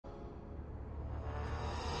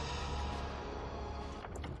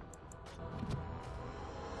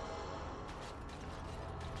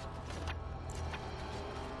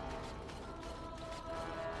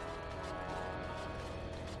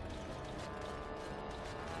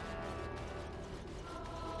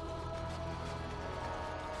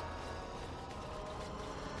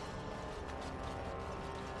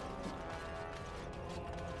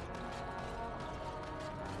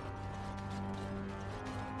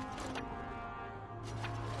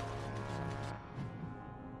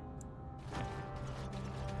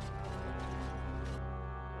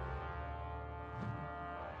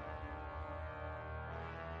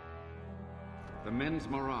The men's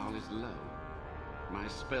morale is low. My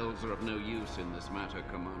spells are of no use in this matter,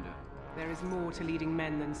 Commander. There is more to leading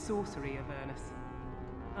men than sorcery, Avernus.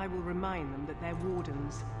 I will remind them that they're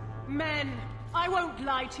wardens. Men, I won't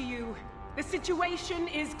lie to you. The situation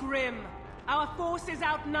is grim. Our forces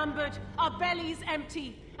outnumbered, our bellies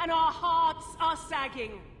empty, and our hearts are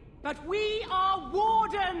sagging. But we are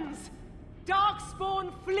wardens!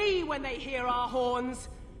 Darkspawn flee when they hear our horns.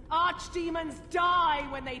 Archdemons die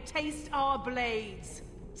when they taste our blades.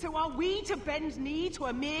 So are we to bend knee to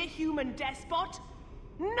a mere human despot?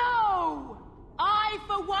 No! I,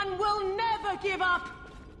 for one, will never give up!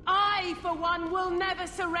 I, for one, will never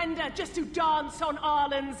surrender just to dance on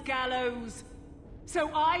Arlen's gallows.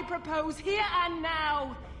 So I propose here and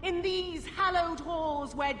now, in these hallowed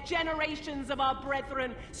halls where generations of our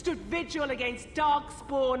brethren stood vigil against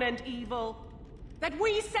darkspawn and evil, that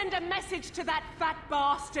we send a message to that fat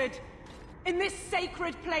bastard. In this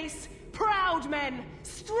sacred place, proud men,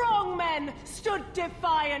 strong men stood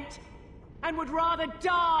defiant, and would rather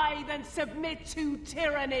die than submit to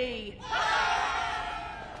tyranny.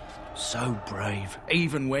 So brave,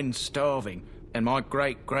 even when starving, and my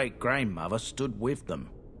great-great-grandmother stood with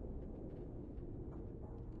them.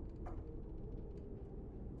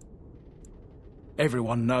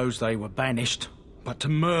 Everyone knows they were banished, but to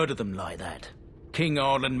murder them like that... King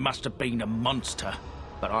Arlen must have been a monster.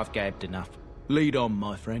 But I've gabbed enough. Lead on,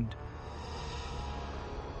 my friend.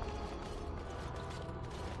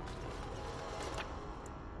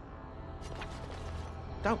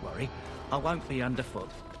 Don't worry, I won't be underfoot.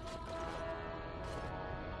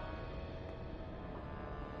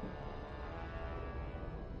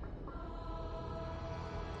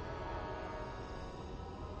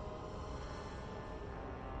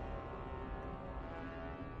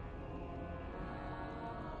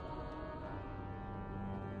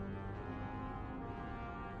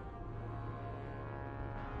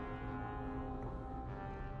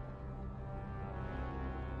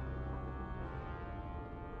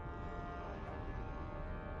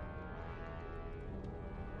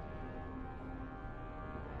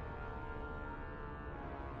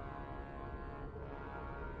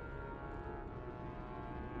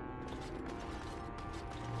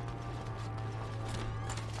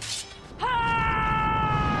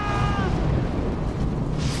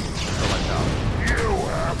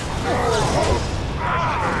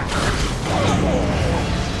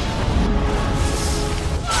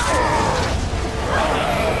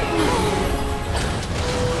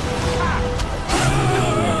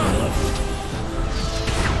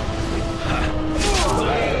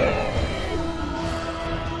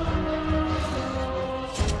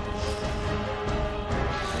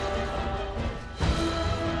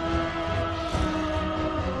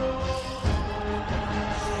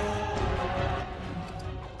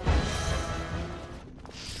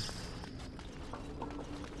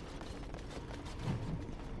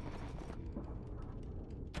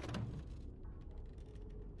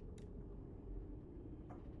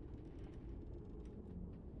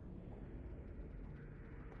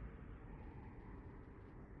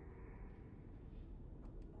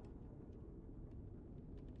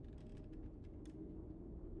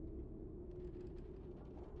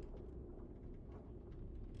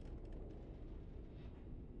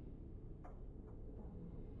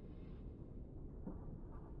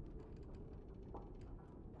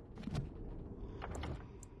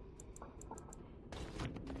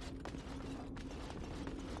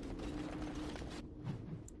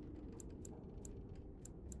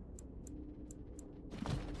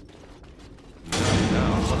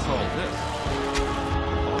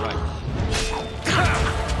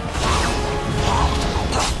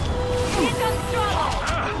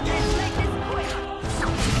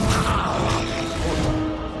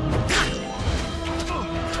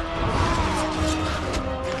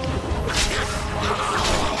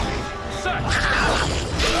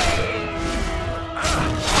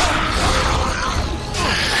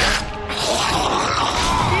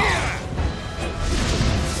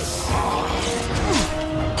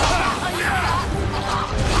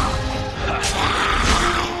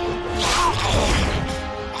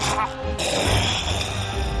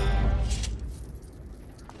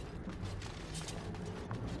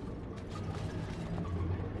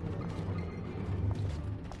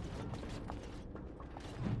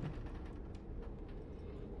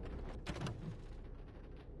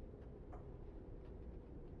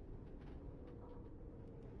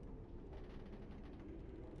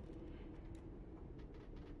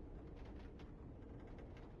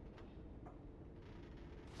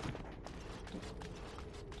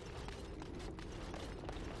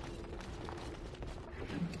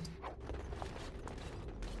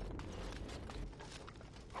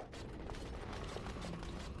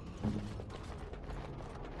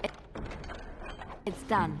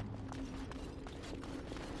 done.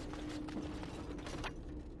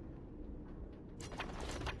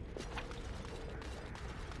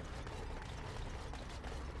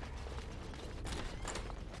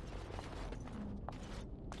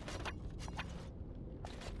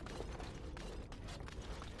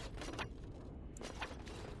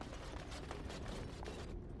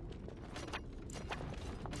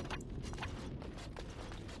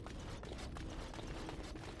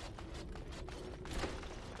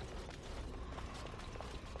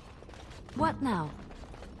 What now?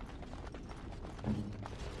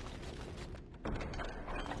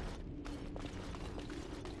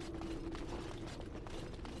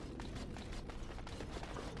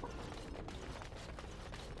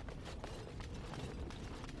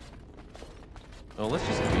 Oh, let's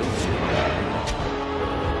just deal with it.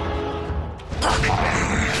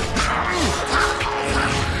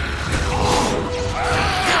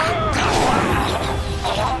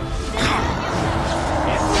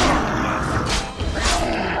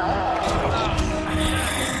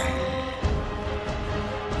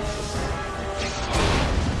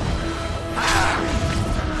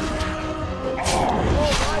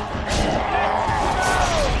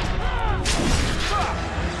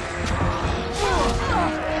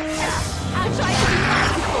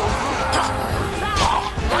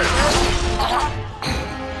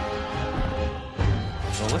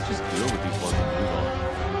 Let's just deal with these ones and move on.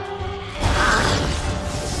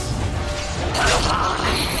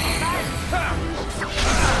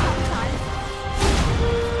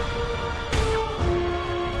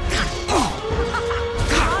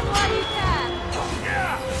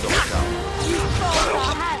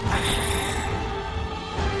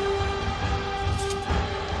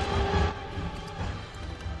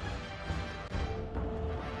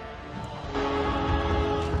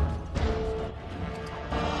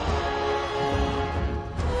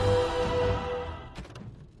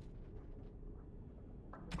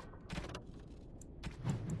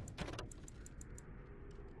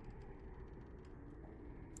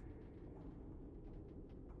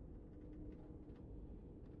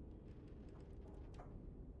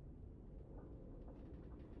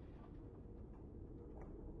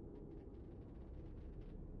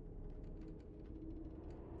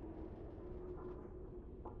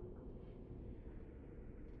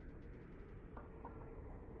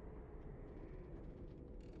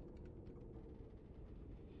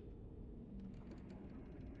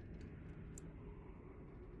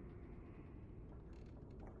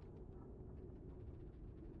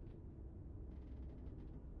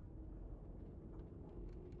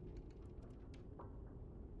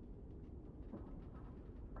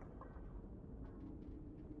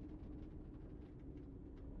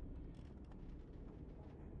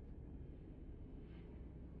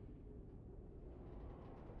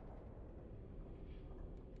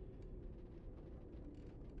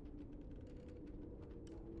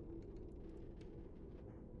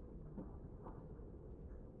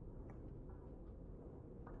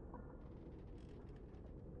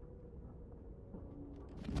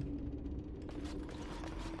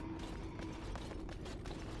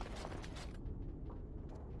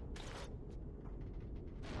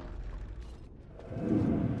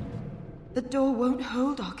 The door won't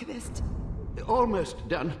hold, Archivist. Almost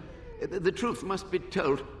done. The truth must be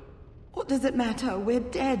told. What does it matter? We're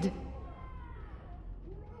dead.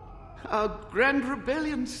 Our grand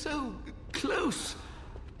rebellion so close.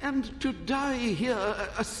 And to die here,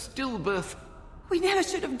 a stillbirth. We never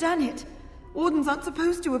should have done it. Wardens aren't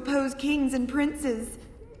supposed to oppose kings and princes.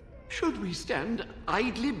 Should we stand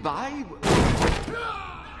idly by?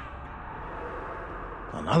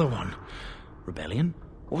 Another one. Rebellion?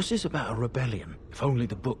 What's this about a rebellion? If only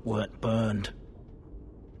the book weren't burned.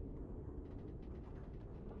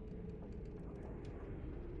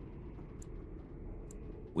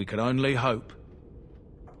 We could only hope.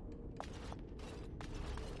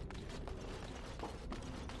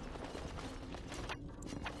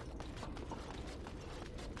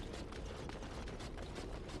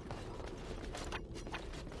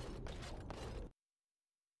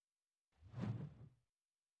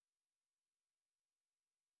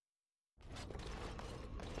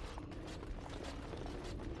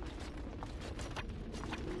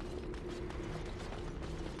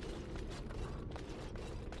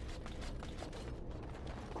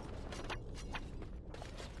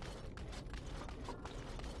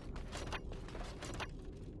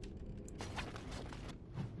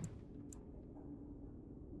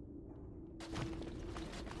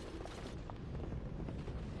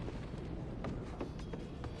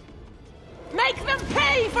 Make them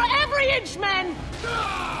pay for every inch, men!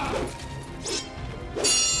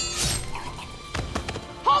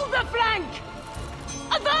 Hold the flank!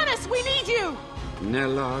 Avernus, we need you!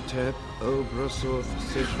 Nelatep Obrasoth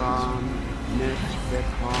Sifan Net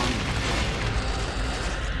Bekon.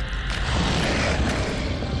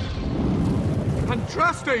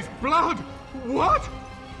 Andraste's blood! What?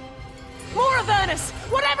 More Avernus!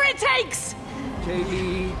 Whatever it takes!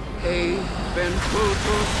 Tei E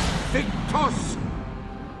Benfotos Victos.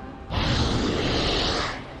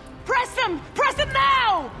 Press them! Press them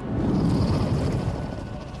now!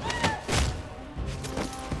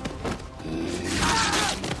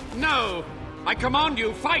 No! I command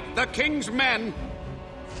you, fight the king's men!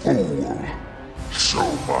 Fool!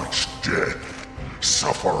 So much death,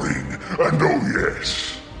 suffering, and oh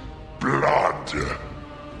yes, blood.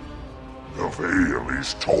 The veil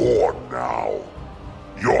is torn now.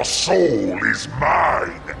 Your soul is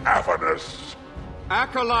mine, Avernus.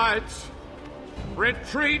 Acolytes,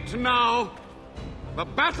 retreat now! The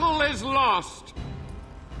battle is lost!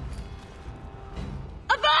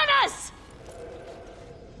 Avernus!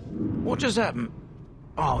 What just happened?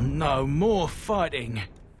 Oh no, more fighting.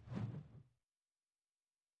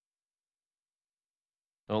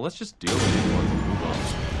 Oh, let's just deal with these ones and move on.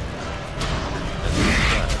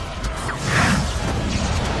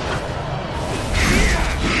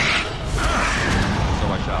 So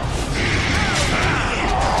I shall.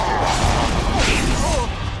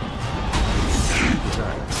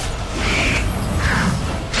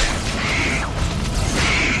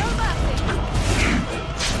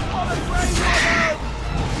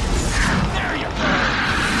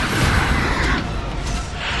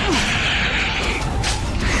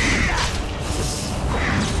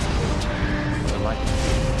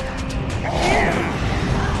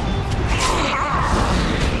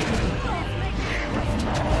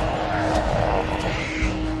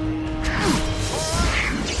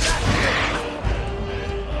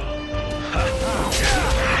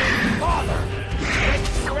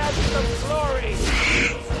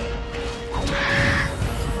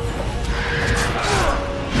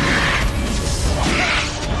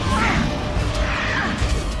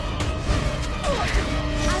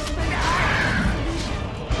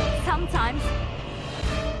 Sometimes.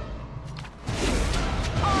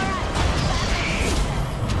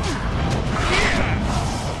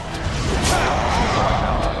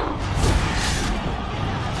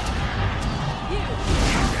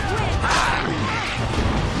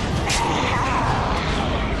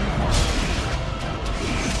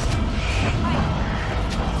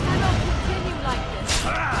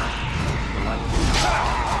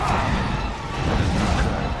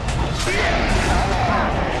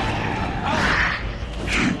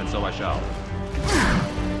 So I shall.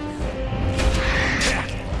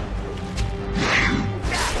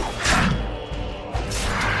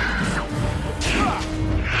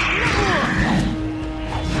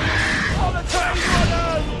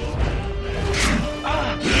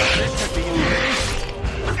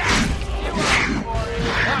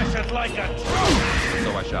 I should like it!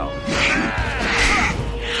 So I shall.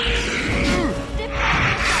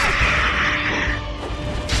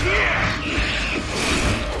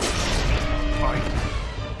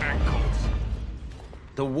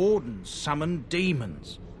 The wardens summoned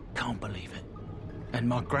demons. Can't believe it. And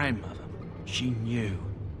my grandmother, she knew.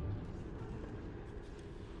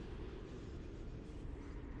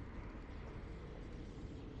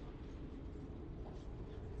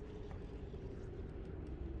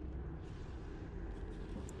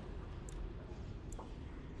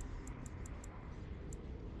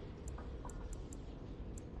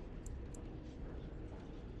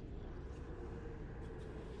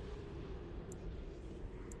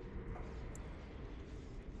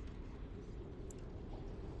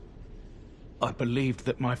 I believed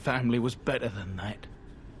that my family was better than that.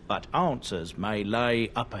 But answers may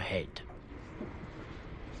lay up ahead.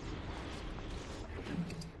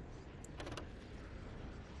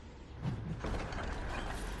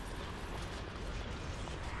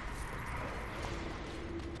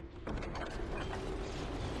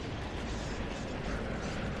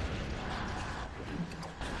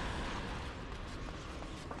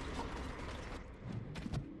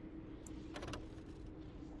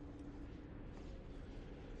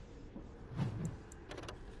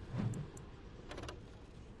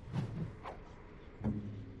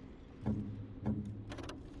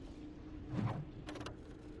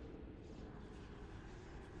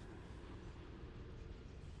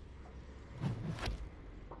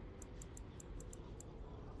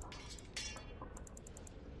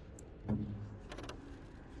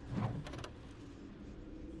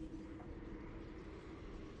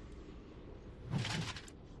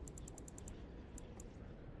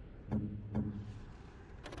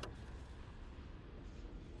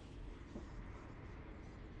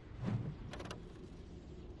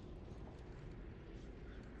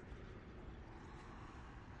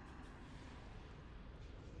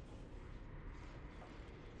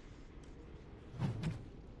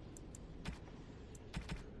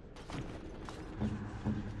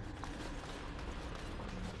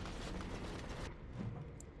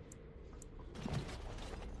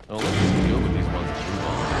 Oh, let's just deal with these ones and move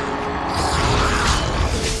on.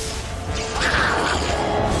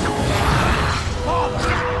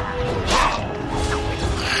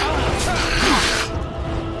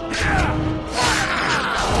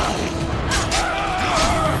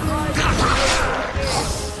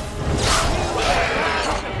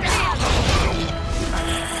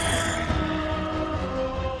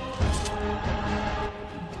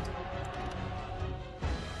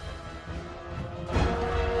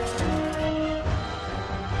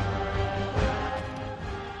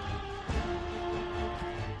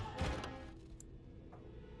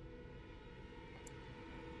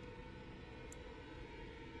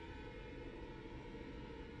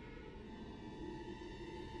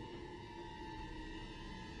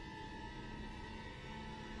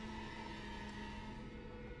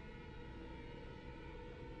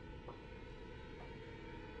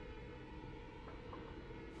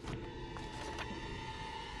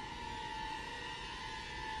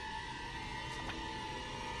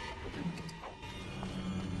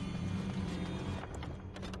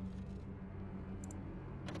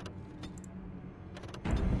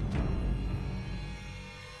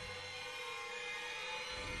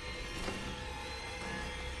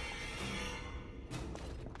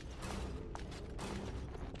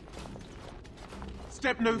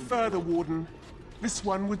 Step no further, Warden. This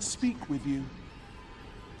one would speak with you.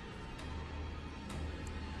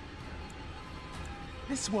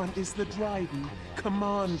 This one is the Dryden,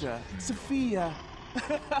 Commander, Sophia.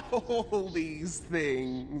 All these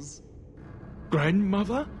things.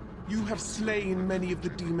 Grandmother? You have slain many of the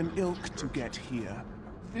demon ilk to get here.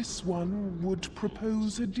 This one would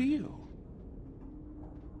propose a deal.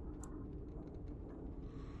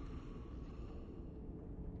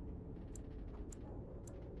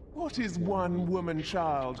 What is one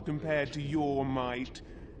woman-child compared to your might?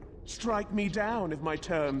 Strike me down if my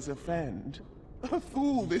terms offend. A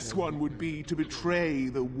fool this one would be to betray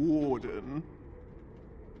the Warden.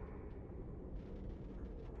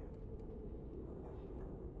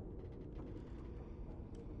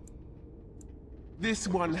 This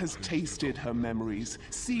one has tasted her memories,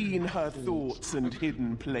 seen her thoughts and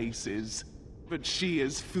hidden places. But she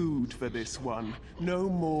is food for this one. No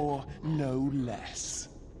more, no less.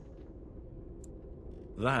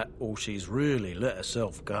 That, or she's really let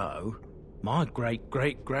herself go. My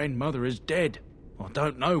great-great-grandmother is dead. I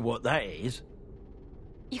don't know what that is.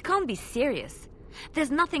 You can't be serious.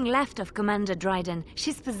 There's nothing left of Commander Dryden.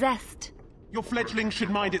 She's possessed. Your fledgling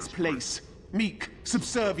should mind its place. Meek,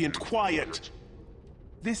 subservient, quiet.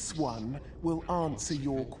 This one will answer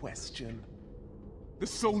your question. The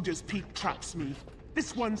soldier's peak traps me.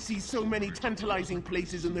 This one sees so many tantalizing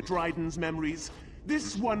places in the Dryden's memories.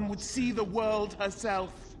 This one would see the world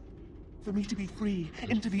herself. For me to be free,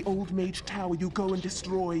 into the Old Mage Tower you go and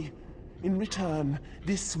destroy. In return,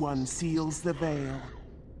 this one seals the veil.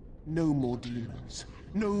 No more demons,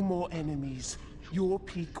 no more enemies. Your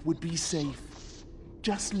peak would be safe.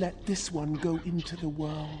 Just let this one go into the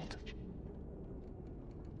world.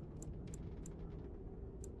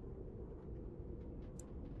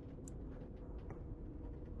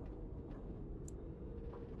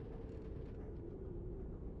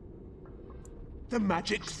 The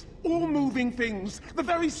magics, all moving things, the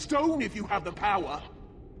very stone if you have the power.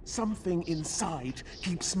 Something inside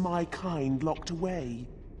keeps my kind locked away.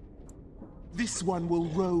 This one will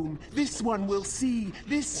roam, this one will see,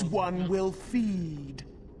 this one will feed.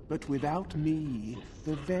 But without me,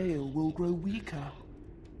 the veil will grow weaker.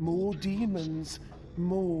 More demons,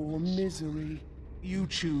 more misery. You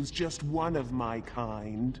choose just one of my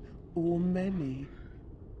kind, or many.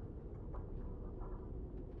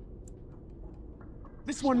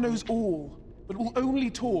 This one knows all, but will only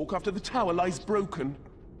talk after the tower lies broken.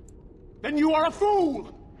 Then you are a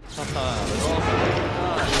fool!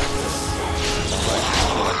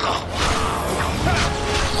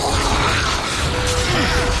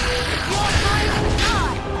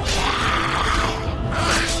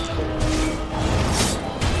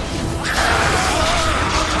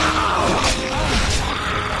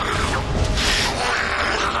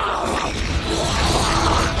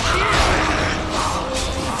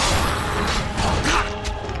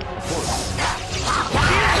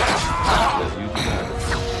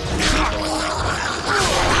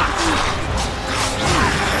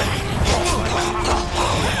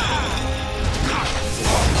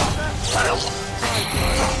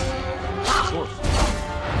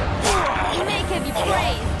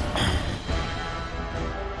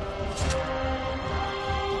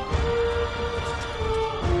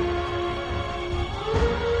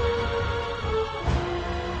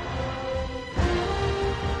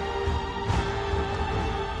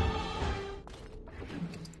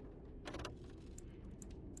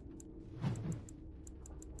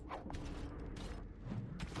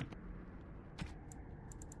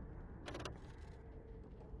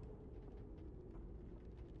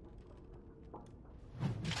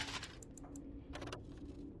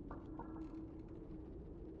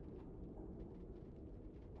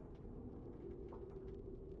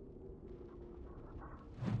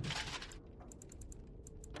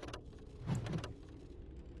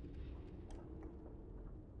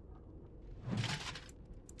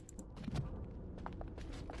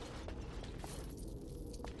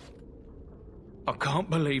 can't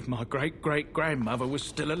believe my great-great-grandmother was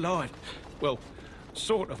still alive. Well,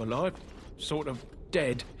 sort of alive, sort of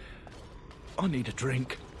dead. I need a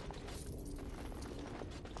drink.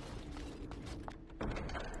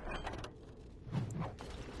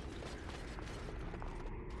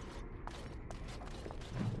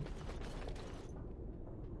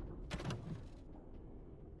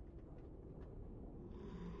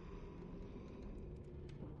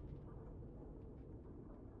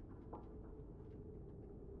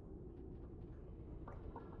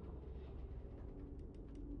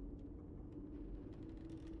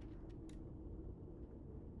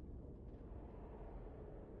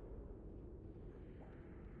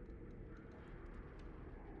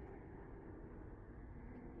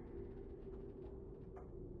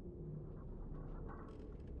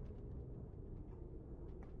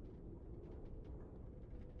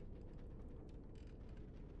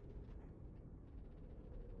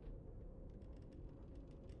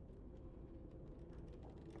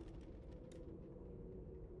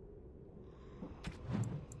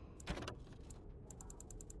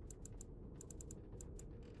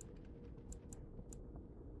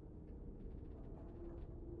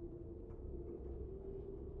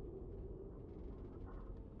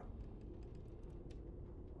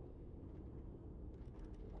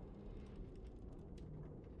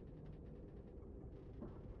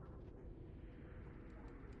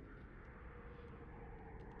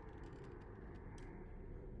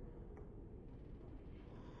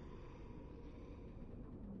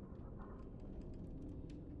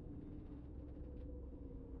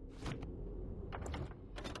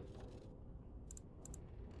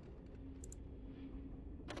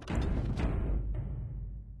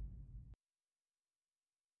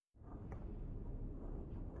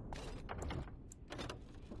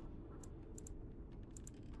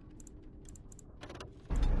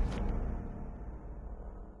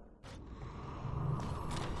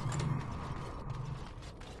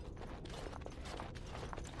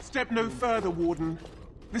 Step no further, Warden.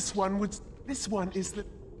 This one is the...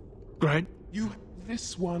 Great.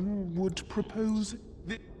 This one would propose...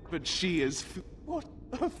 But she is... What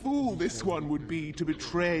a fool this one would be to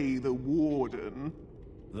betray the Warden.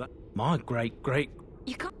 My great...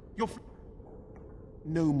 You can't...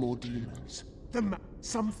 No more demons.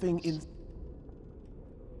 Something in...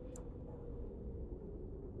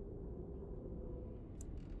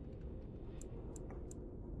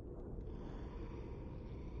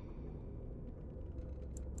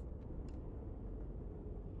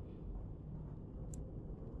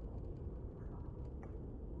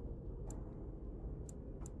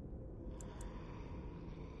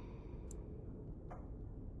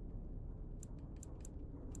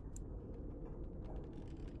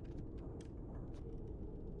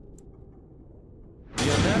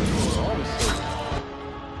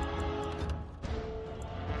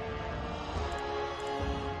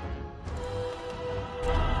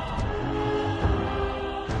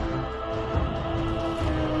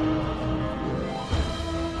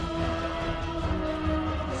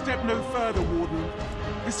 No further, Warden.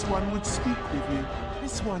 This one would speak with you.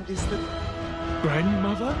 This one is the...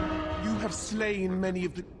 Grandmother? You have slain many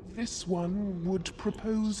of the... This one would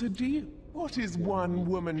propose a deal. What is one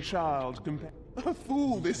woman-child compared... A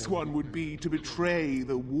fool this one would be to betray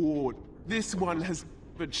the ward. This one has...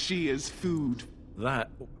 But she is food.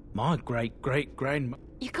 My great-great-grandmother...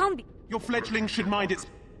 You can't be... Your fledgling should mind its...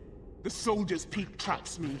 The soldier's peak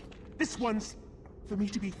traps me. This one's... For me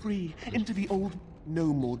to be free into the old... No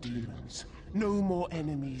more demons. No more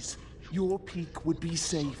enemies. Your peak would be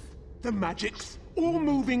safe. The magics, all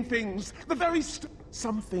moving things, the very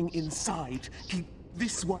something inside. Keep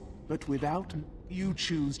this one. But without you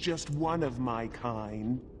choose just one of my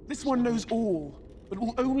kind. This one knows all, but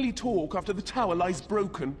will only talk after the tower lies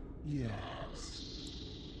broken. Yes.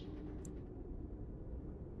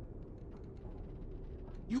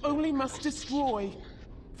 You only must destroy.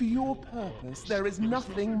 For your purpose, there is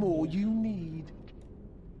nothing more you need.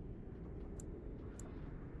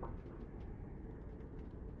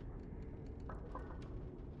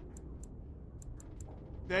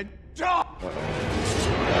 Then die!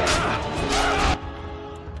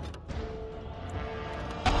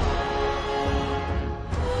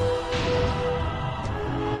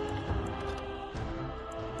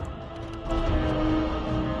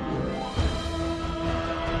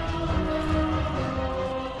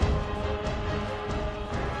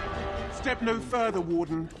 Step no further,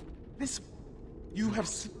 Warden. This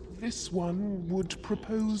one would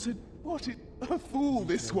propose a... What a fool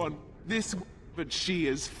this one. But she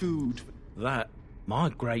is food. My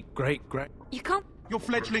great... You can't... Your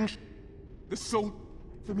fledgling... The soul...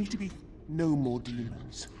 For me to be... No more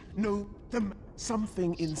demons. No,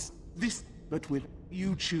 something in this. But will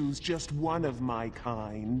you choose just one of my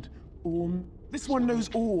kind? Or this one knows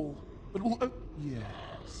all, but all. Oh, yes.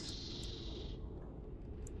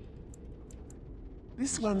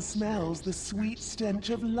 This one smells the sweet stench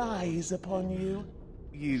of lies upon you.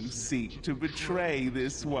 You seek to betray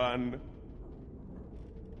this one.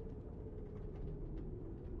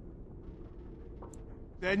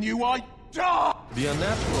 Then you are done! The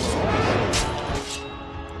unnatural.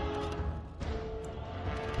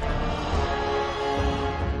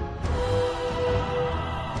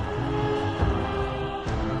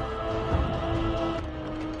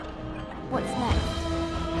 What's next?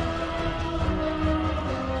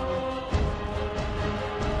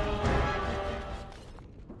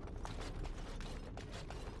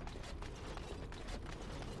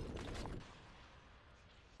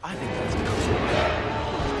 I think that's cool.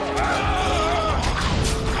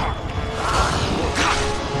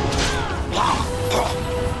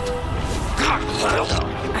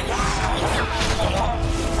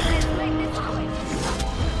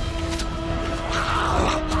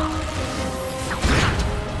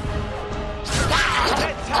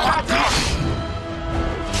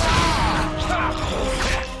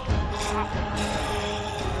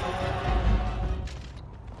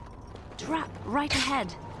 Trap right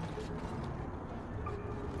ahead.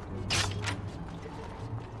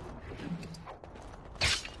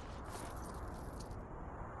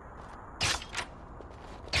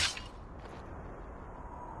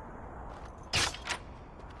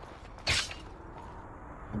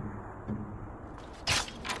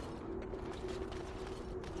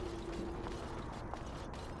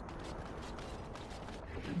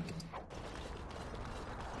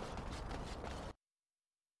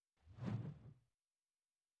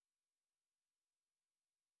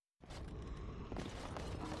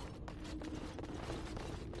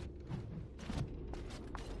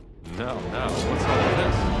 No, what's all of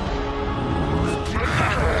this?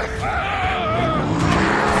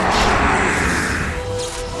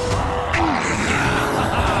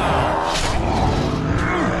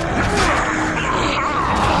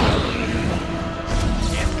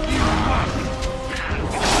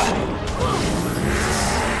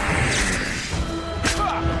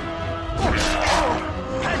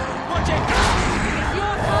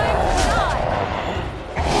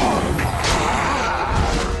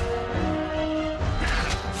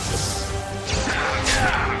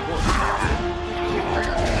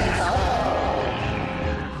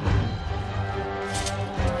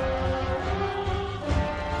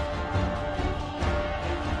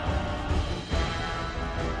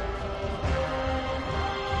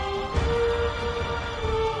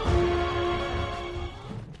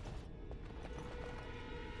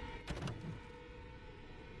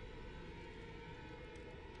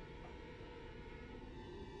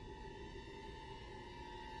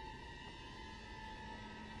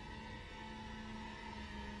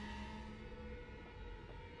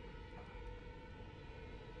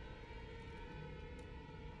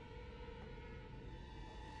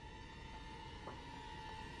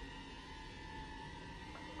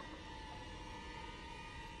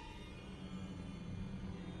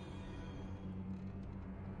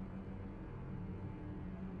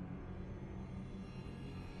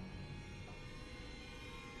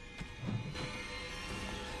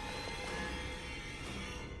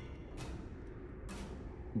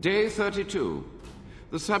 Day 32.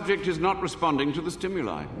 The subject is not responding to the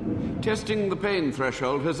stimuli. Testing the pain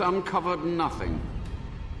threshold has uncovered nothing.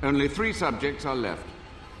 Only 3 subjects are left.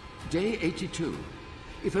 Day 82.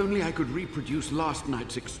 If only I could reproduce last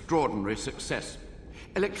night's extraordinary success.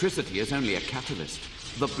 Electricity is only a catalyst.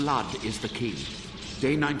 The blood is the key.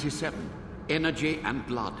 Day 97. Energy and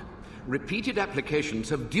blood. Repeated applications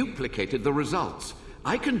have duplicated the results.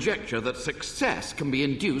 I conjecture that success can be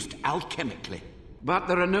induced alchemically. But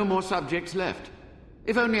there are no more subjects left.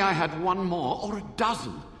 If only I had one more, or a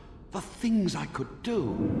dozen. The things I could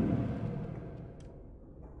do.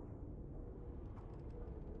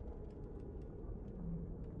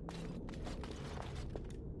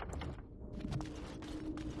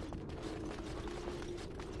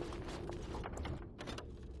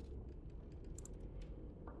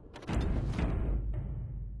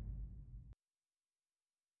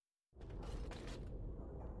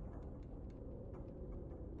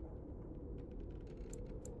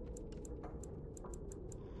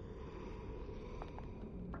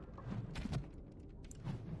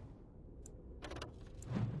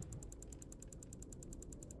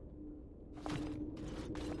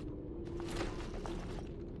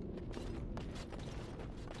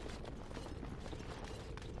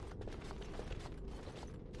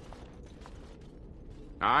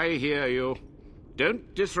 I hear you.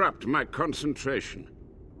 Don't disrupt my concentration.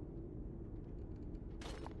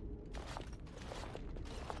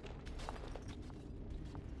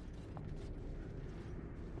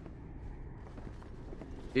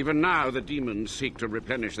 Even now, the demons seek to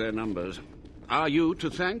replenish their numbers. Are you to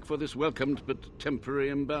thank for this welcomed but temporary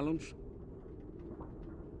imbalance?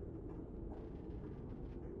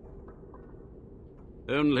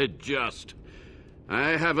 Only just.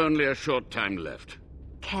 I have only a short time left.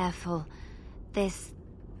 Careful. This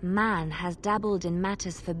man has dabbled in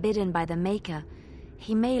matters forbidden by the Maker.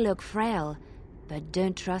 He may look frail, but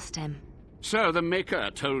don't trust him. So the Maker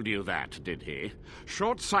told you that, did he?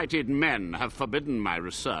 Short-sighted men have forbidden my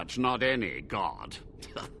research, not any god.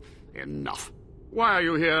 Enough. Why are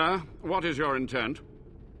you here? What is your intent?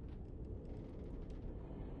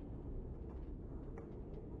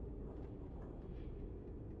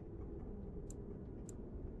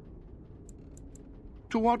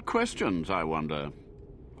 To what questions, I wonder?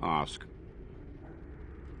 Ask.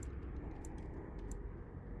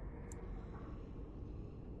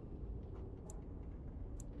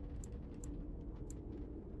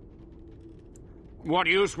 What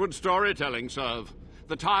use would storytelling serve?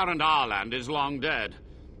 The tyrant Arland is long dead,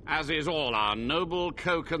 as is all our noble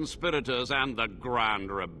co-conspirators and the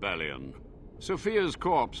Grand Rebellion. Sophia's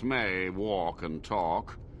corpse may walk and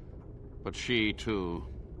talk, but she, too,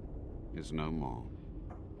 is no more.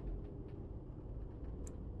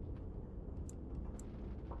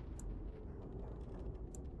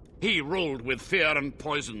 He ruled with fear and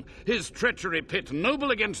poison, his treachery pit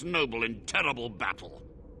noble against noble in terrible battle.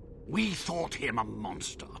 We thought him a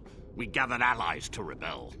monster. We gathered allies to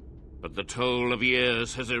rebel. But the toll of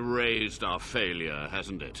years has erased our failure,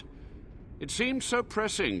 hasn't it? It seemed so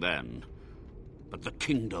pressing then, but the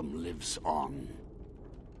kingdom lives on.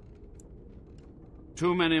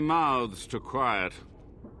 Too many mouths to quiet.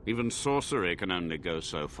 Even sorcery can only go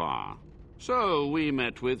so far. So we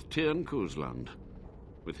met with Tirn Kuzland.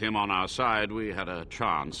 With him on our side, we had a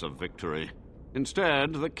chance of victory.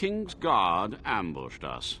 Instead, the King's Guard ambushed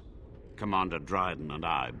us. Commander Dryden and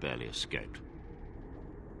I barely escaped.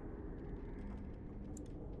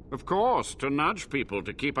 Of course, to nudge people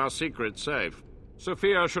to keep our secrets safe.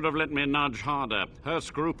 Sophia should have let me nudge harder. Her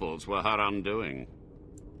scruples were her undoing.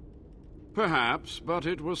 Perhaps, but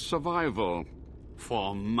it was survival.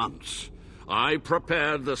 For months, I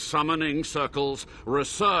prepared the summoning circles,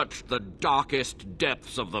 researched the darkest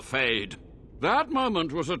depths of the Fade. That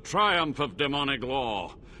moment was a triumph of demonic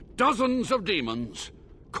law. Dozens of demons,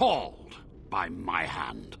 called by my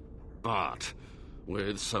hand. But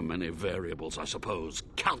with so many variables, I suppose,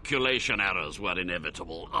 calculation errors were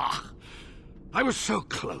inevitable. I was so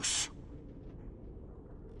close.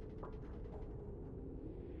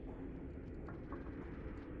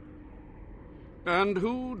 And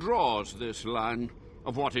who draws this line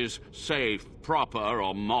of what is safe, proper,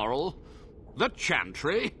 or moral? The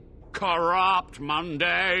Chantry? Corrupt,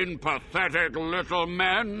 mundane, pathetic little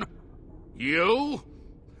men? You?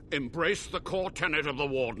 Embrace the core tenet of the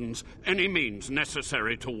Wardens, any means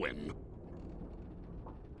necessary to win.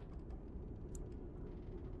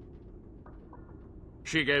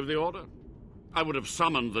 She gave the order. I would have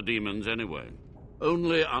summoned the demons anyway.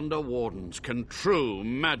 Only under Wardens can true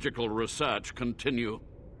magical research continue.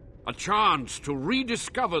 A chance to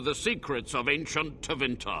rediscover the secrets of ancient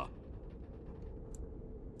Tevinter.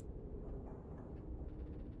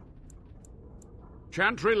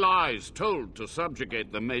 Chantry lies told to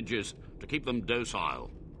subjugate the mages, to keep them docile.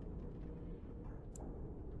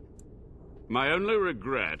 My only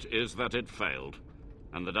regret is that it failed,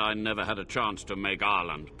 and that I never had a chance to make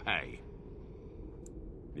Arland pay.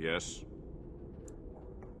 Yes?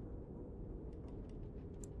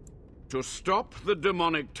 To stop the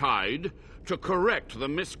demonic tide, to correct the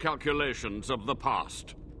miscalculations of the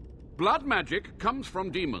past. Blood magic comes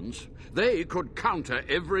from demons. They could counter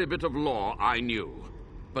every bit of law I knew.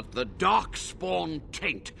 But the Darkspawn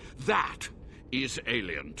taint, that is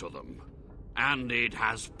alien to them. And it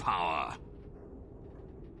has power.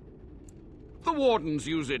 The Wardens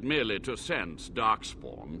use it merely to sense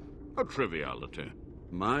Darkspawn. A triviality.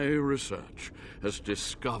 My research has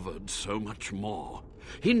discovered so much more.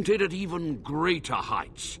 Hinted at even greater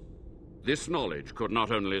heights. This knowledge could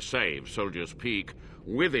not only save Soldier's Peak,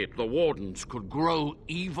 with it the Wardens could grow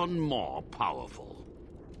even more powerful.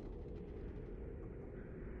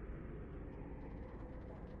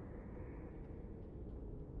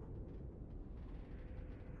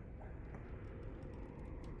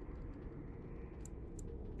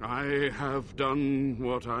 I have done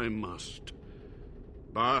what I must.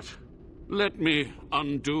 But let me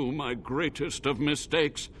undo my greatest of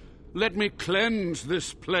mistakes. Let me cleanse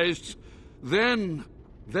this place. Then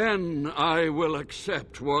I will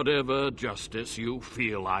accept whatever justice you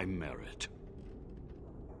feel I merit.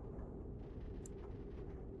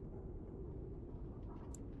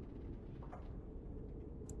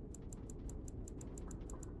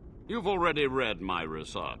 You've already read my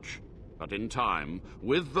research, but in time,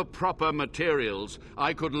 with the proper materials,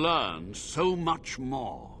 I could learn so much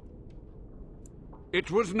more. It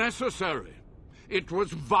was necessary. It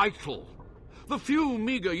was vital. The few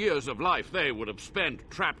meager years of life they would have spent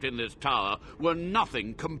trapped in this tower were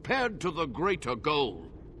nothing compared to the greater goal.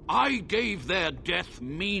 I gave their death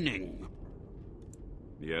meaning.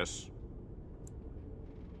 Yes?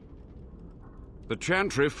 The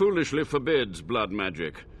Chantry foolishly forbids blood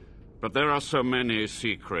magic, but there are so many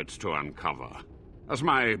secrets to uncover. As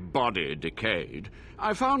my body decayed,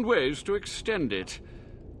 I found ways to extend it.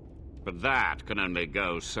 But that can only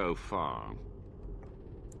go so far.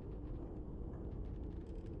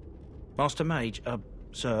 Master Mage,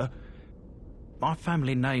 sir, my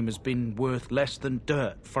family name has been worth less than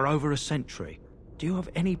dirt for over a century. Do you have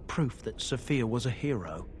any proof that Sophia was a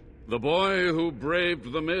hero? The boy who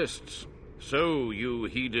braved the mists. So you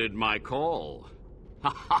heeded my call. Ha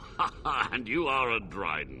ha ha ha, and you are a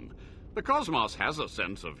Dryden. The cosmos has a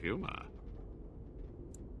sense of humor.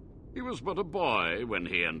 He was but a boy when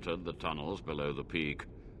he entered the tunnels below the peak.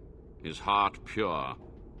 His heart pure,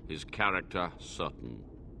 his character certain.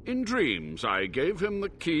 In dreams, I gave him the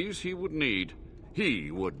keys he would need. He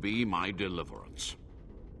would be my deliverance.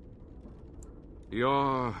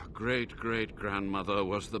 Your great-great-grandmother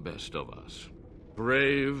was the best of us.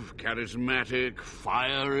 Brave, charismatic,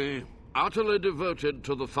 fiery, utterly devoted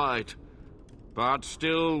to the fight. But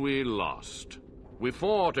still we lost. We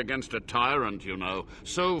fought against a tyrant, you know,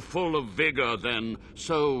 so full of vigor then,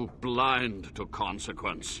 so blind to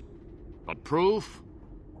consequence. But proof?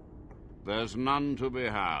 There's none to be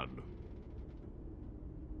had.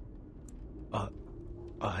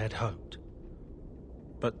 I had hoped.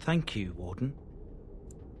 But thank you, Warden.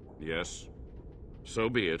 Yes, so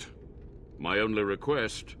be it. My only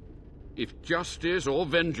request, if justice or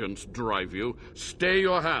vengeance drive you, stay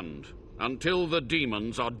your hand until the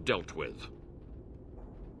demons are dealt with.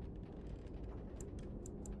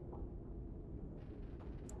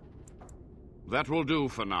 That will do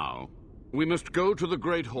for now. We must go to the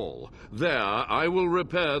Great Hall. There, I will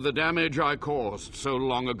repair the damage I caused so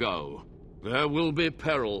long ago. There will be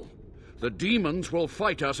peril. The demons will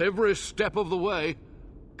fight us every step of the way.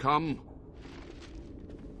 Come.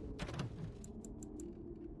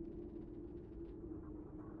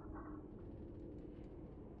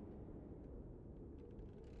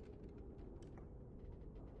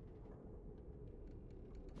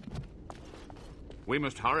 We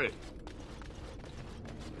must hurry.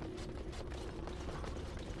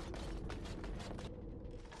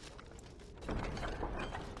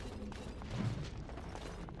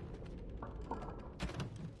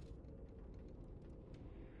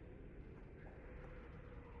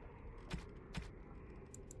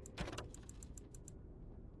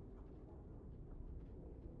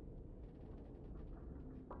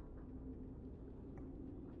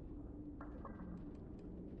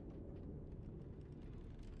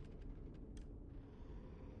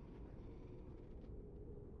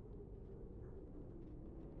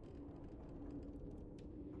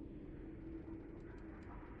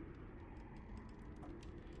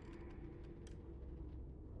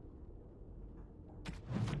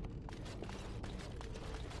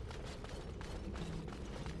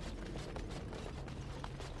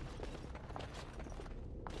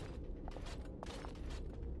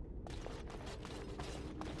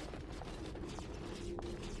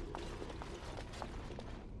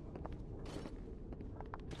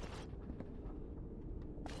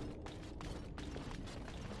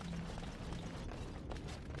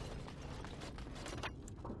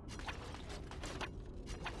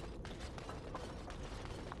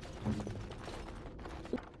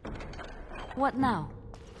 What now?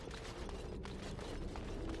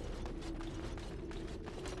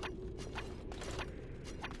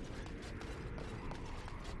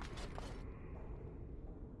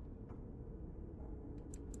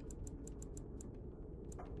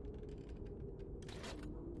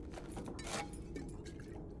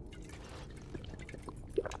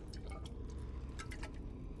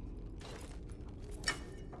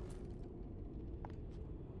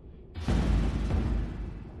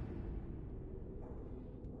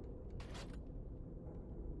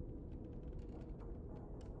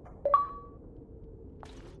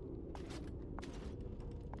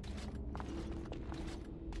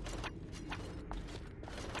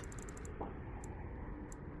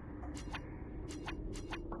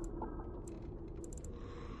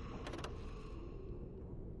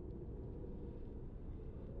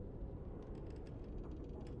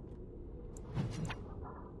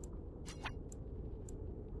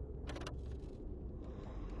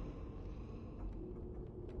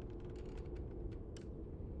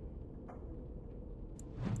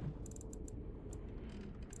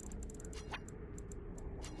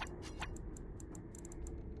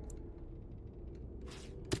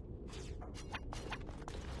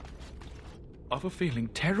 I've a feeling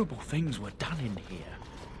terrible things were done in here.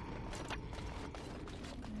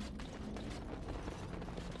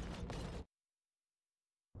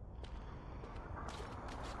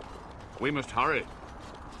 We must hurry.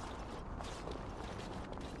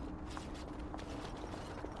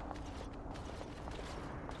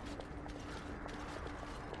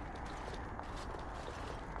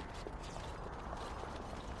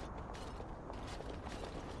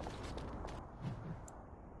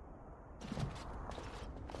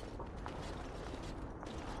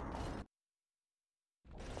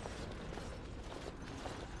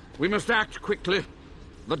 We must act quickly.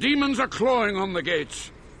 The demons are clawing on the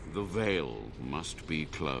gates. The veil must be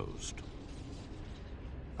closed.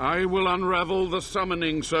 I will unravel the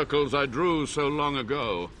summoning circles I drew so long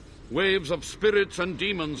ago. Waves of spirits and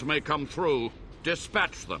demons may come through.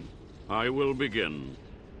 Dispatch them. I will begin.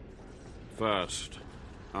 First,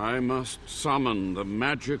 I must summon the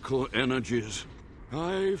magical energies.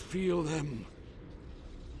 I feel them.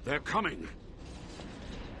 They're coming.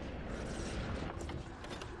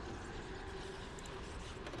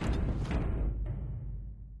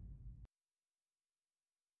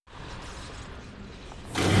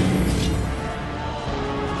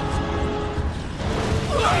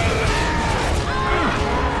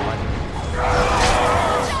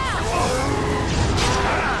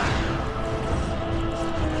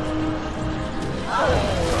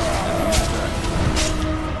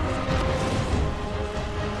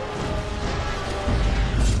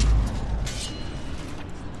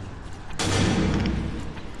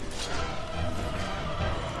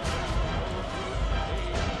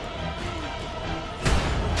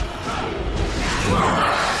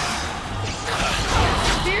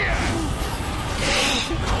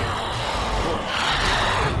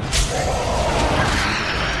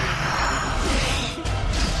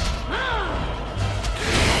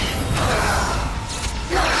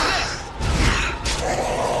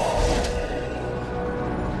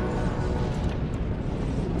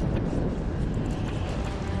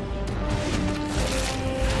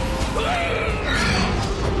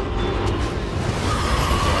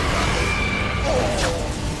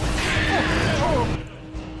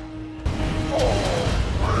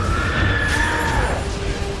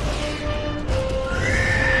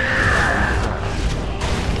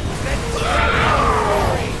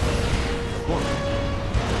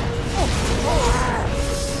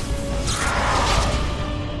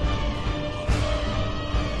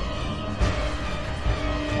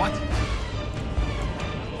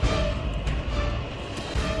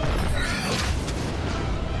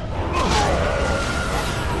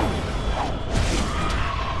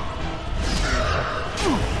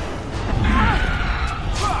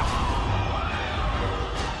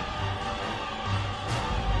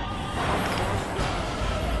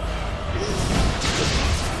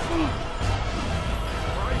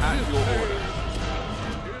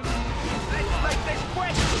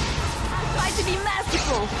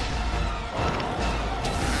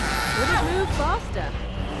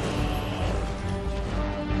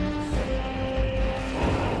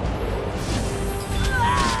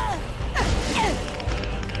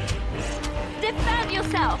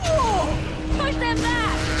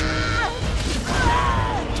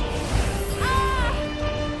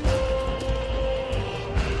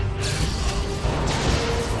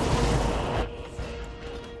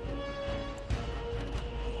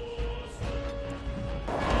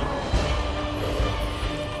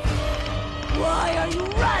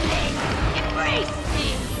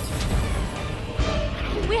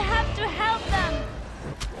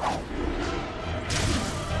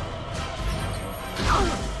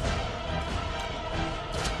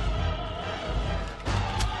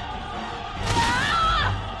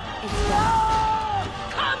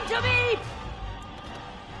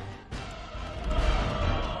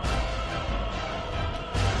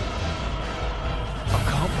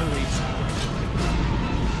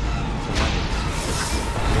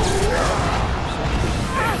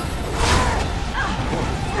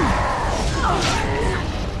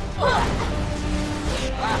 Oh!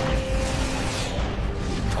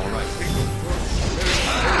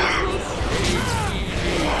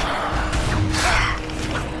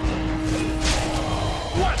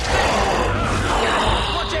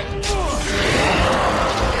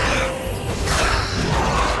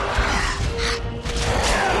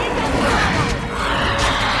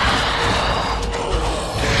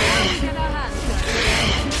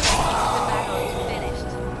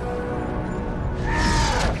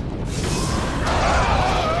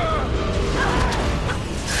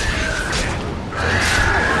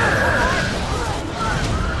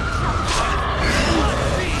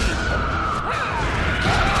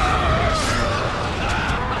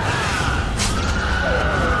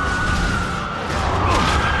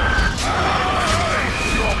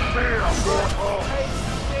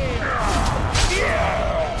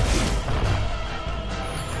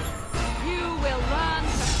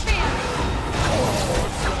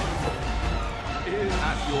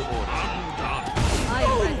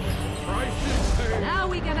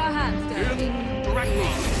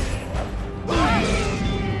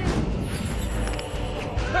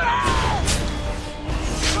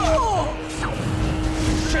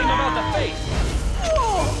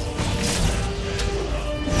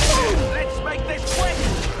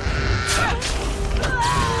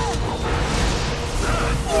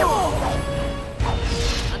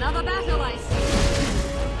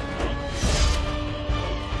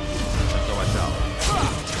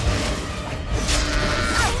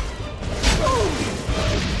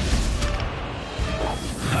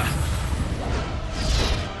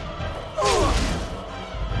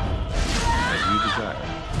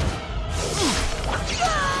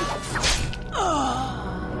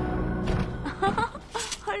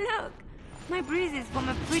 My bruises form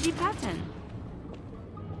a pretty pattern.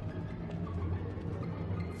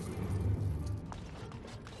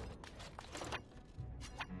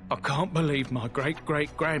 I can't believe my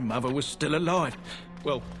great-great-grandmother was still alive.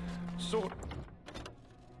 Well, sort of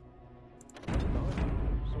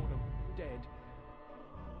dead.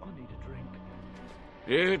 I need a drink.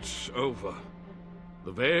 It's over.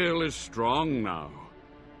 The Veil is strong now.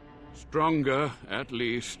 Stronger, at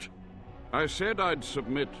least. I said I'd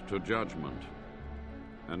submit to judgment.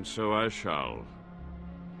 And so I shall.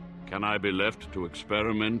 Can I be left to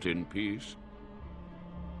experiment in peace?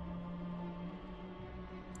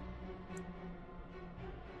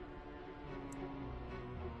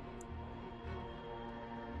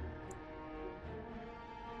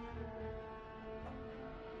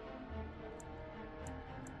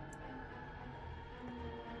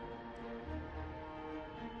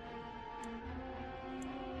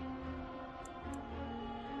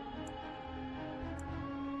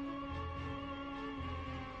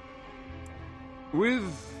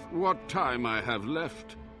 With what time I have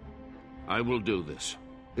left, I will do this.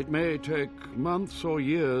 It may take months or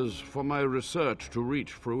years for my research to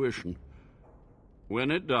reach fruition.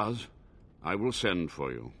 When it does, I will send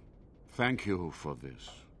for you. Thank you for this,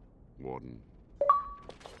 Warden.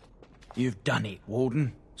 You've done it,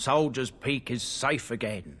 Warden. Soldier's Peak is safe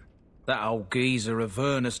again. That old geezer of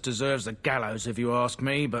Avernus deserves the gallows if you ask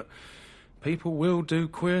me, but people will do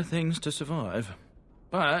queer things to survive.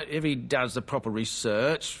 But if he does the proper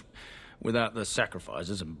research, without the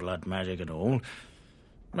sacrifices and blood magic and all,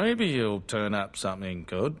 maybe he'll turn up something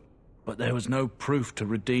good. But there was no proof to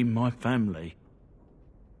redeem my family.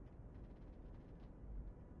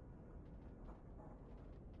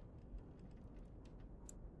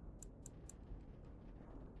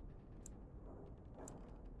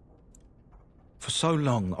 For so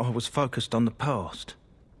long, I was focused on the past,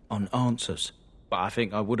 on answers. But I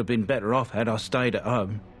think I would have been better off had I stayed at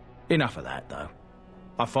home. Enough of that, though.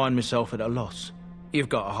 I find myself at a loss. You've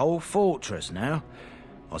got a whole fortress now.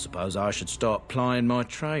 I suppose I should start plying my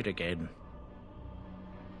trade again.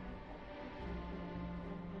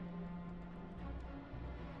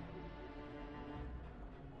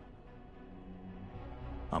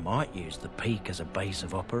 I might use the Peak as a base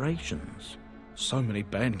of operations. So many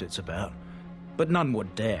bandits about, but none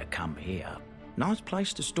would dare come here. Nice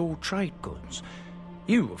place to store trade goods.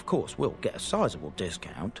 You, of course, will get a sizable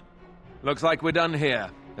discount. Looks like we're done here.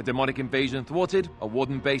 A demonic invasion thwarted, a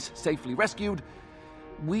Warden base safely rescued.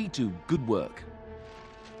 We do good work.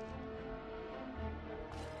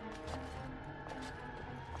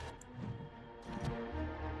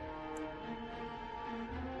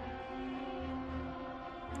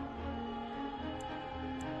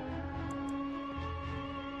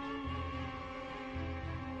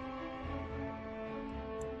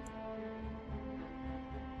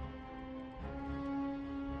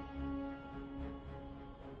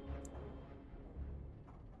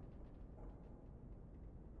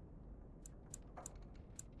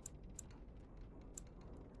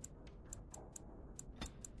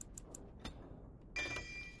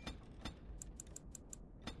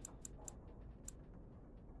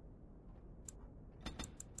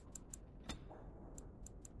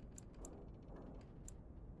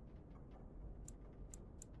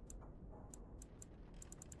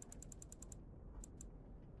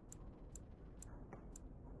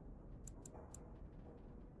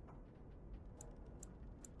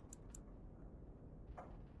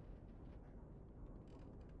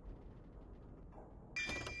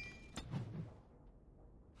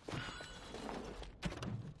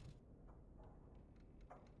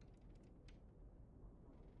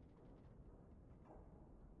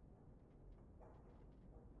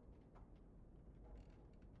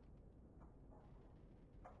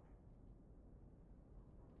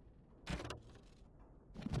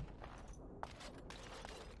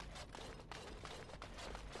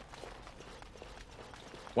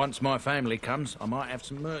 Once my family comes, I might have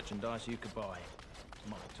some merchandise you could buy.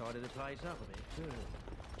 Might tidy the place up a bit, too.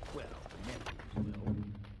 Well, the nephews will.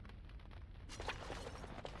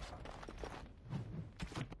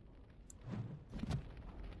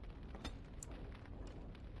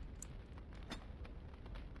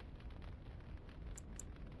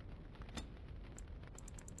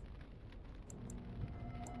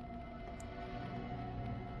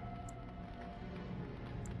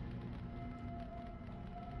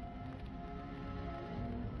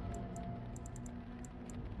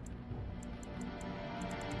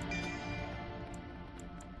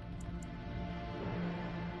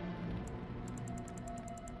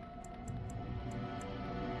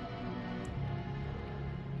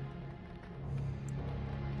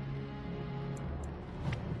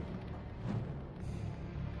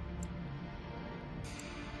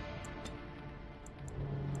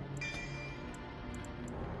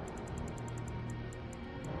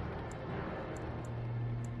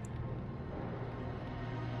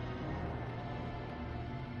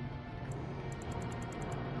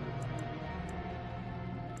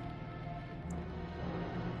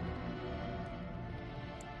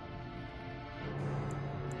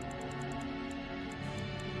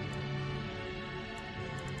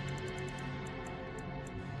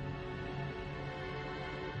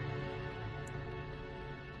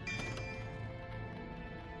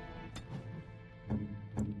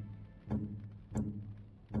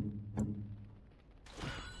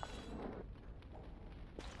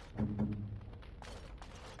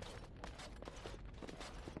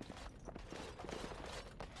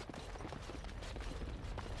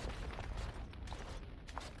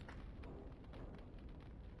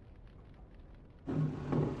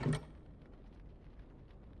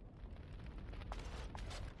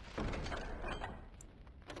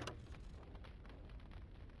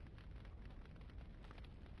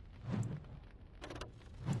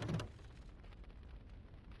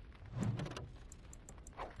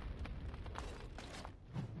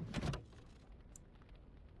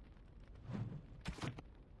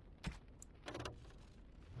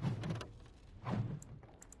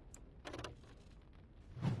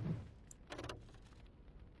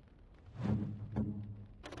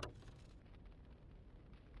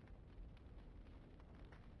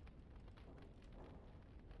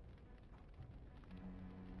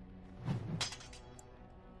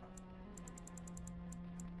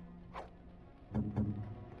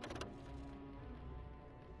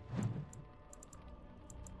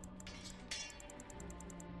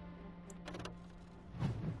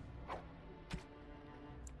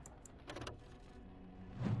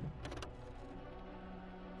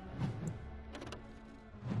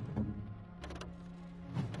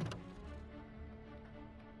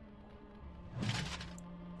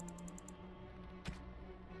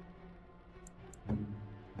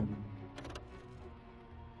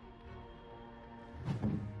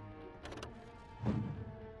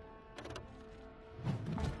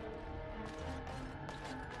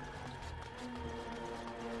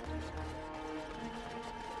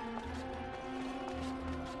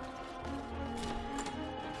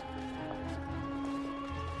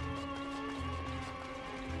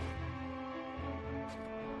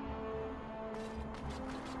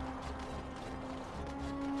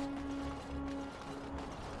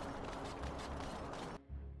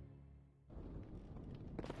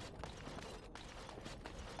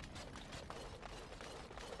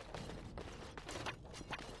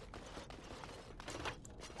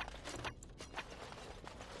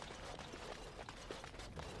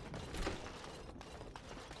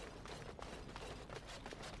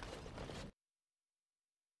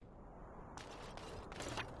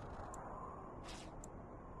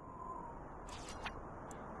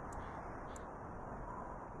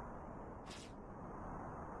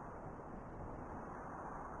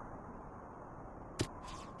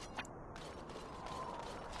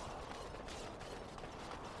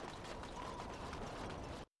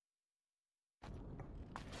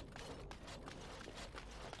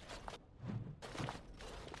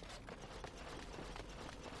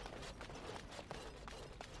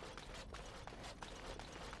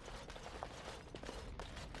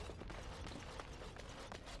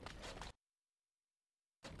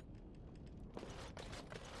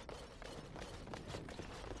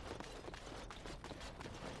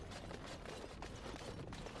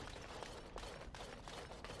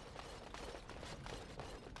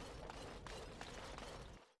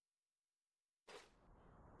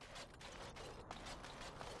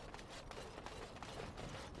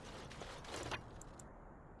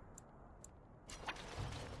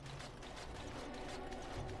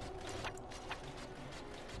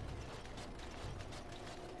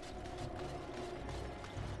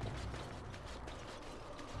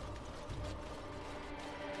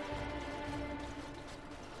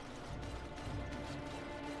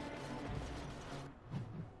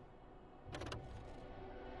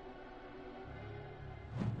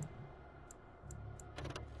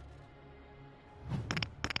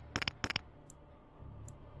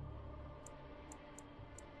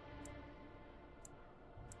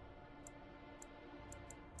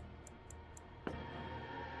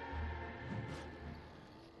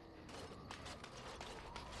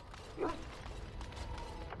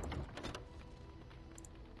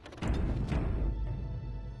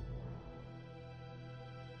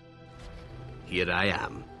 Here I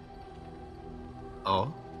am.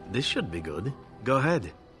 Oh, this should be good. Go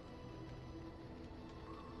ahead.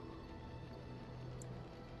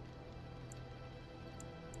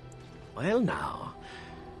 Well now,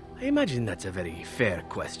 I imagine that's a very fair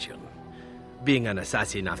question. Being an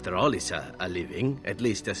assassin, after all, is a living, at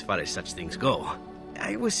least as far as such things go.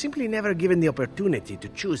 I was simply never given the opportunity to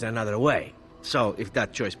choose another way. So, if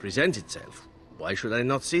that choice presents itself, why should I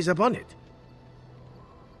not seize upon it?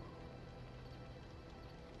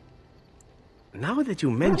 Now that you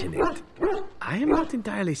mention it, I am not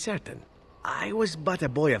entirely certain. I was but a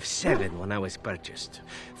boy of 7 when I was purchased.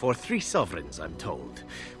 For 3 sovereigns, I'm told.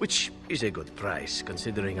 Which is a good price,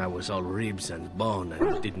 considering I was all ribs and bone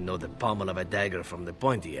and didn't know the pommel of a dagger from the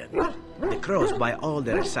pointy end. The Crows buy all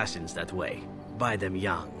their assassins that way. Buy them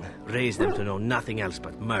young, raise them to know nothing else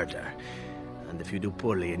but murder. And if you do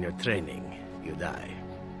poorly in your training, you die.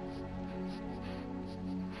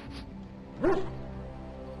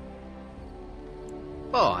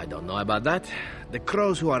 Oh, I don't know about that. The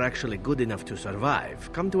Crows who are actually good enough to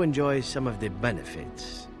survive come to enjoy some of the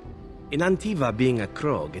benefits. In Antiva, being a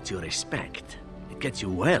Crow gets you respect. It gets you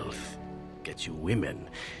wealth. Gets you women.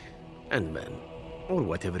 And men. Or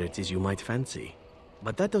whatever it is you might fancy.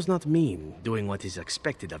 But that does not mean doing what is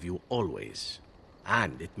expected of you always.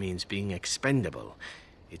 And it means being expendable.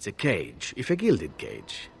 It's a cage, if a gilded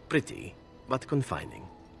cage. Pretty, but confining.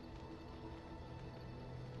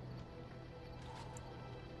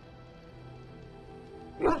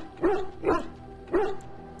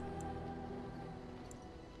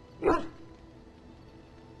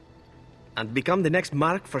 And become the next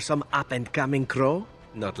mark for some up-and-coming Crow?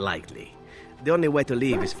 Not likely. The only way to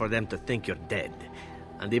leave is for them to think you're dead.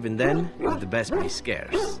 And even then, you'd best be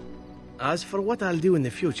scarce. As for what I'll do in the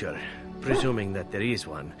future, presuming that there is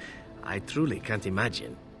one, I truly can't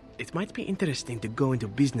imagine. It might be interesting to go into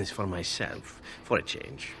business for myself, for a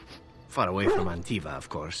change. Far away from Antiva, of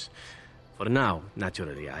course. For now,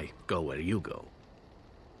 naturally, I go where you go.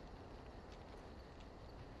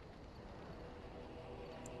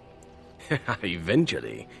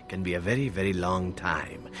 Eventually can be a very, very long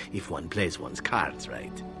time if one plays one's cards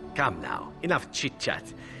right. Come now, enough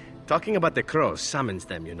chit-chat. Talking about the Crows summons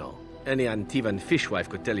them, you know. Any Antivan fishwife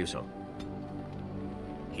could tell you so.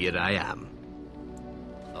 Here I am.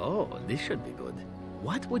 Oh, this should be good.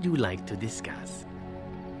 What would you like to discuss?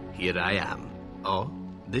 Here I am. Oh,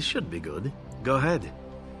 this should be good. Go ahead.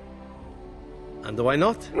 And why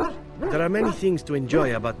not? There are many things to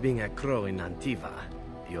enjoy about being a Crow in Antiva.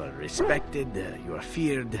 You are respected, you are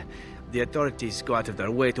feared. The authorities go out of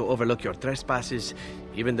their way to overlook your trespasses.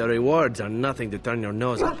 Even the rewards are nothing to turn your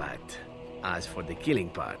nose up at. As for the killing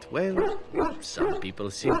part, well, some people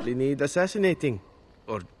simply need assassinating.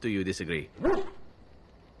 Or do you disagree?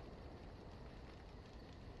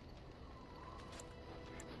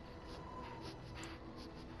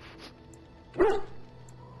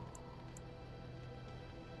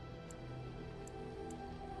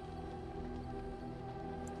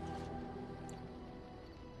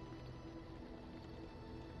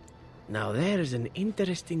 Now there's an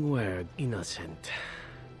interesting word, innocent.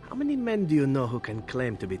 How many men do you know who can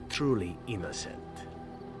claim to be truly innocent?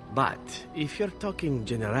 But if you're talking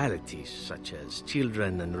generalities, such as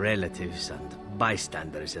children and relatives and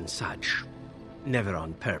bystanders and such, never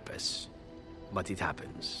on purpose. But it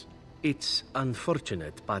happens. It's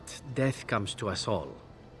unfortunate, but death comes to us all.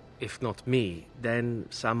 If not me, then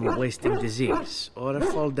some wasting disease, or a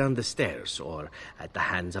fall down the stairs, or at the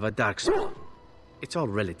hands of a darkspawn. It's all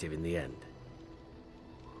relative in the end.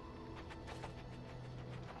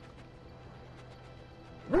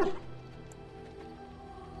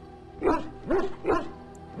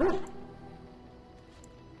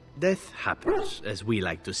 Death happens, as we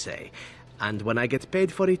like to say. And when I get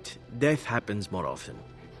paid for it, death happens more often.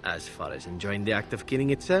 As far as enjoying the act of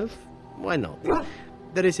killing itself, why not?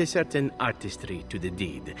 There is a certain artistry to the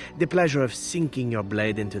deed. The pleasure of sinking your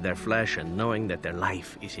blade into their flesh and knowing that their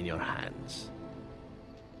life is in your hands.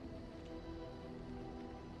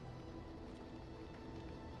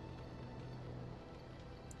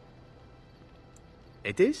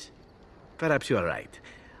 It is? Perhaps you are right.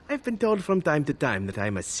 I've been told from time to time that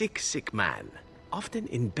I'm a sick, sick man. Often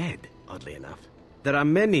in bed, oddly enough. There are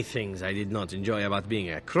many things I did not enjoy about being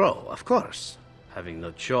a Crow, of course. Having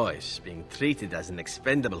no choice, being treated as an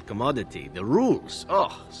expendable commodity, the rules.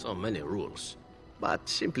 Oh, so many rules. But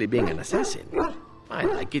simply being an assassin, I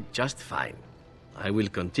like it just fine. I will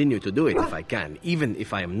continue to do it if I can, even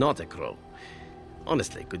if I am not a Crow.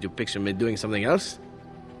 Honestly, could you picture me doing something else?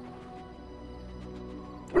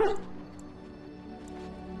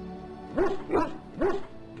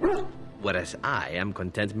 Whereas whereas I am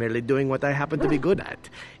content merely doing what I happen to be good at.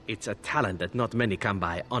 It's a talent that not many come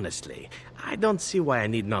by honestly. I don't see why I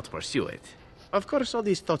need not pursue it. Of course, all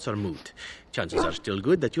these thoughts are moot. Chances are still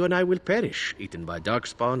good that you and I will perish, eaten by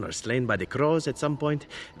Darkspawn or slain by the crows at some point.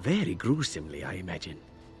 Very gruesomely, I imagine.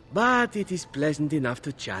 But it is pleasant enough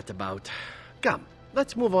to chat about. Come,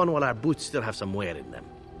 let's move on while our boots still have some wear in them.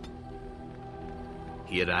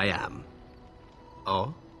 Here I am.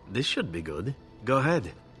 Oh, this should be good. Go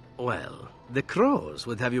ahead. Well, the crows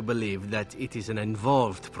would have you believe that it is an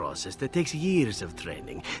involved process that takes years of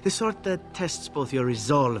training, the sort that tests both your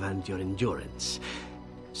resolve and your endurance.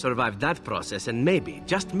 Survive that process and maybe,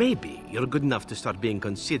 just maybe, you're good enough to start being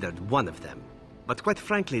considered one of them. But quite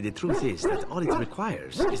frankly, the truth is that all it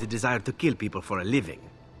requires is a desire to kill people for a living.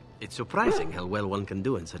 It's surprising how well one can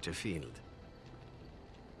do in such a field.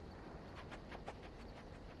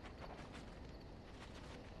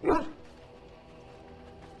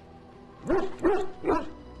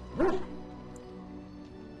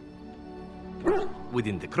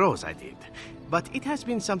 Within the crows, I did. But it has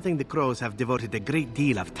been something the crows have devoted a great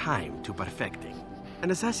deal of time to perfecting.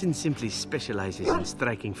 An assassin simply specializes in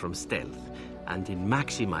striking from stealth, and in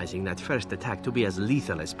maximizing that first attack to be as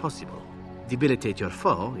lethal as possible. Debilitate your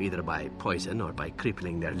foe, either by poison or by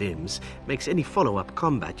crippling their limbs, makes any follow-up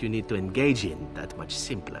combat you need to engage in that much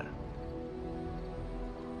simpler.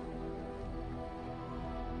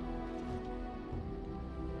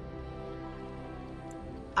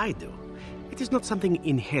 I do. It is not something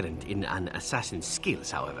inherent in an assassin's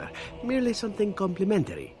skills, however, merely something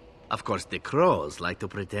complementary. Of course, the crows like to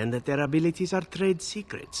pretend that their abilities are trade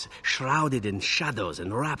secrets, shrouded in shadows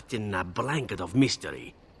and wrapped in a blanket of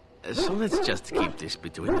mystery. So let's just keep this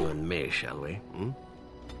between you and me, shall we?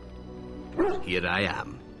 Here I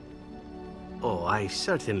am. Oh, I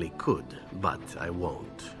certainly could, but I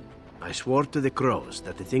won't. I swore to the crows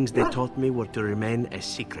that the things they taught me were to remain a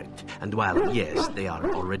secret. And while, yes, they are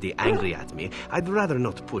already angry at me, I'd rather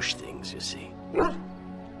not push things, you see.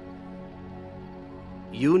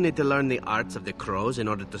 You need to learn the arts of the crows in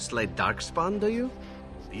order to slay Darkspawn, do you?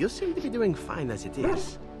 You seem to be doing fine as it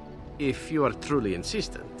is. If you are truly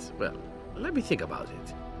insistent, well, let me think about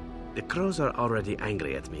it. The crows are already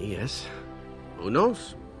angry at me, yes? Who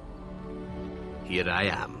knows? Here I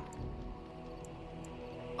am.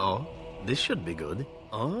 Oh, this should be good.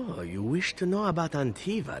 Oh, you wish to know about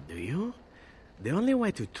Antiva, do you? The only way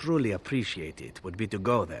to truly appreciate it would be to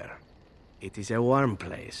go there. It is a warm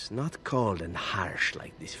place, not cold and harsh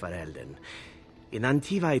like this Ferelden. In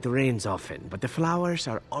Antiva it rains often, but the flowers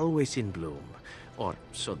are always in bloom. Or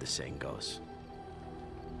so the saying goes.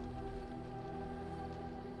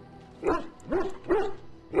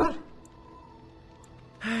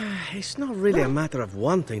 It's not really a matter of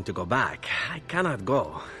wanting to go back. I cannot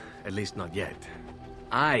go. At least not yet.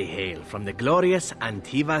 I hail from the glorious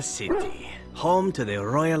Antiva city, home to the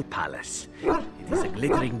royal palace. It is a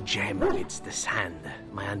glittering gem amidst the sand,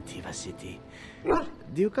 my Antiva city.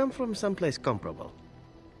 Do you come from someplace comparable?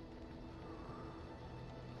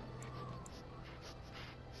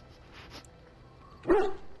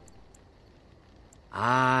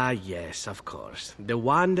 Ah, yes, of course. The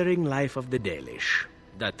wandering life of the Dalish.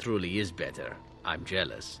 That truly is better. I'm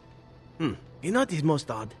jealous. You know what is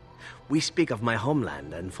most odd? We speak of my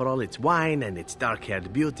homeland, and for all its wine and its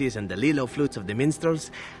dark-haired beauties and the lilo flutes of the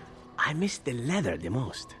minstrels, I miss the leather the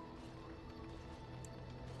most.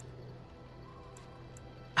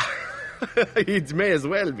 It may as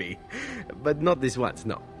well be. But not this once,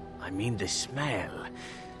 no. I mean the smell.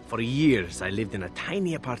 For years, I lived in a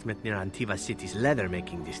tiny apartment near Antiva City's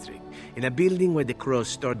leather-making district, in a building where the crows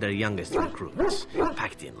stored their youngest recruits,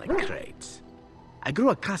 packed in like crates. I grew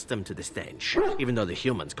accustomed to the stench, even though the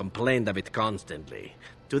humans complained of it constantly.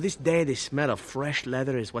 To this day, the smell of fresh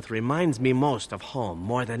leather is what reminds me most of home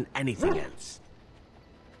more than anything else.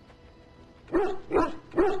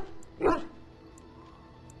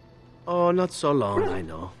 Oh, not so long, I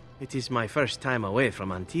know. It is my first time away from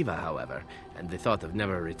Antiva, however, and the thought of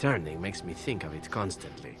never returning makes me think of it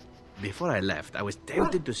constantly. Before I left, I was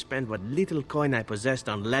tempted to spend what little coin I possessed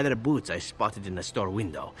on leather boots I spotted in a store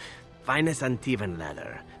window. Finest Antivan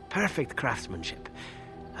leather, perfect craftsmanship.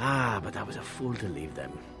 But I was a fool to leave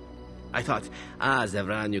them. I thought,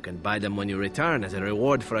 Zevran, you can buy them when you return as a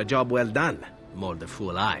reward for a job well done. More the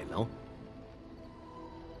fool I, no?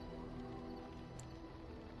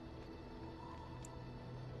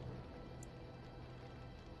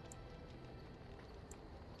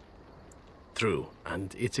 True,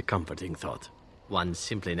 and it's a comforting thought. One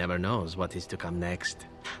simply never knows what is to come next.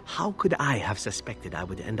 How could I have suspected I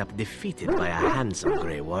would end up defeated by a handsome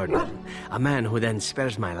Grey Warden? A man who then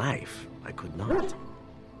spares my life? I could not.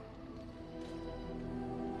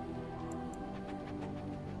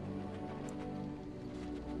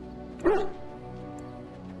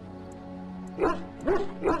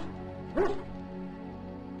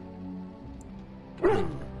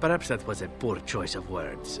 Perhaps that was a poor choice of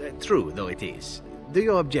words. True, though it is. Do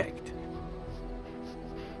you object?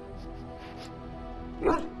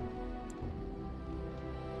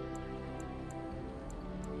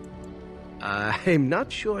 I'm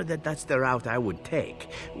not sure that that's the route I would take,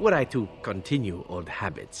 were I to continue old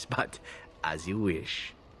habits, but as you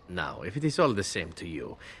wish. Now, if it is all the same to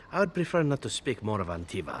you, I would prefer not to speak more of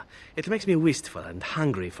Antiva. It makes me wistful and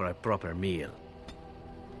hungry for a proper meal.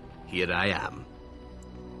 Here I am.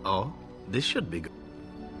 Oh, this should be good.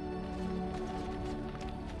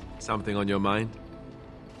 Something on your mind?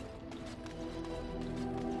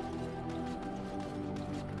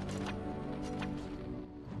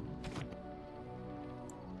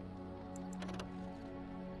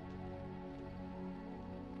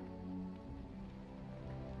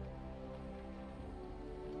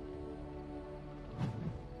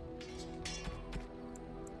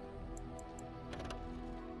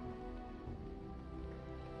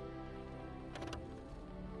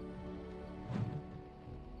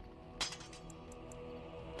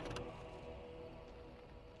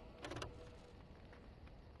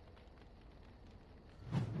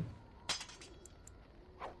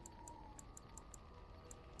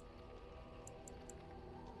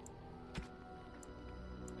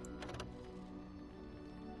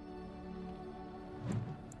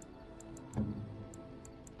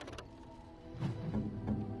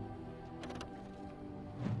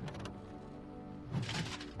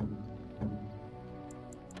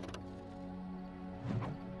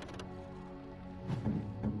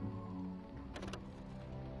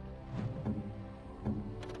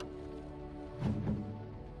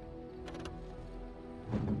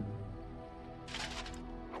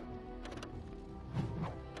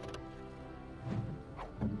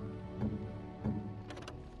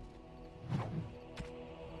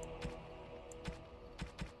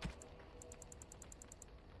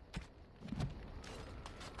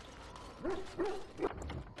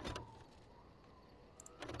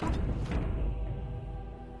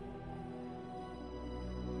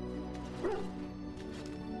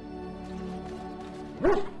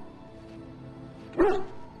 Woo!